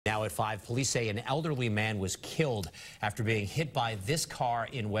Now at 5, police say an elderly man was killed after being hit by this car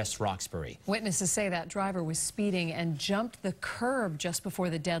in West Roxbury. Witnesses say that driver was speeding and jumped the curb just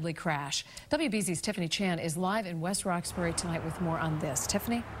before the deadly crash. WBZ's Tiffany Chan is live in West Roxbury tonight with more on this.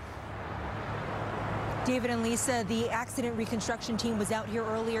 Tiffany? David and Lisa, the accident reconstruction team was out here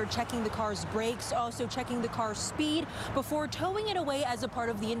earlier checking the car's brakes, also checking the car's speed before towing it away as a part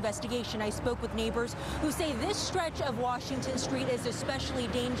of the investigation. I spoke with neighbors who say this stretch of Washington Street is especially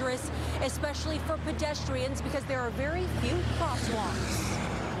dangerous, especially for pedestrians, because there are very few crosswalks.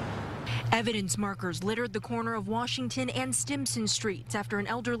 Evidence markers littered the corner of Washington and Stimson Streets after an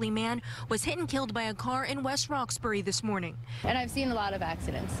elderly man was hit and killed by a car in West Roxbury this morning. And I've seen a lot of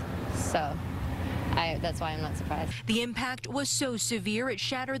accidents, so that's why I'm not surprised. The impact was so severe it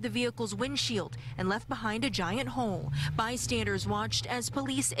shattered the vehicle's windshield and left behind a giant hole. Bystanders watched as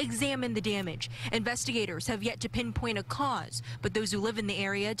police examined the damage. Investigators have yet to pinpoint a cause, but those who live in the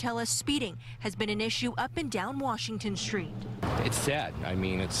area tell us speeding has been an issue up and down Washington Street. It's sad. I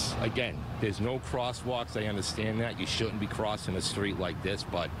mean, again, there's no crosswalks. I understand that. You shouldn't be crossing a street like this,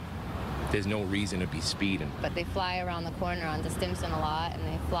 but there's no reason to be speeding. But they fly around the corner onto Stimson a lot, and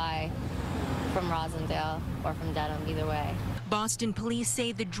they fly from Rosendale or from Dedham, either way. Boston police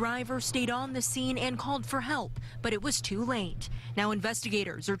say the driver stayed on the scene and called for help, but it was too late. Now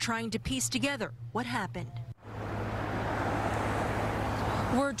investigators are trying to piece together what happened.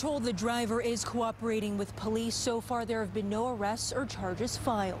 We're told the driver is cooperating with police. So far, there have been no arrests or charges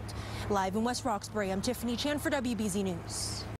filed. Live in West Roxbury, I'm Tiffany Chan for WBZ News.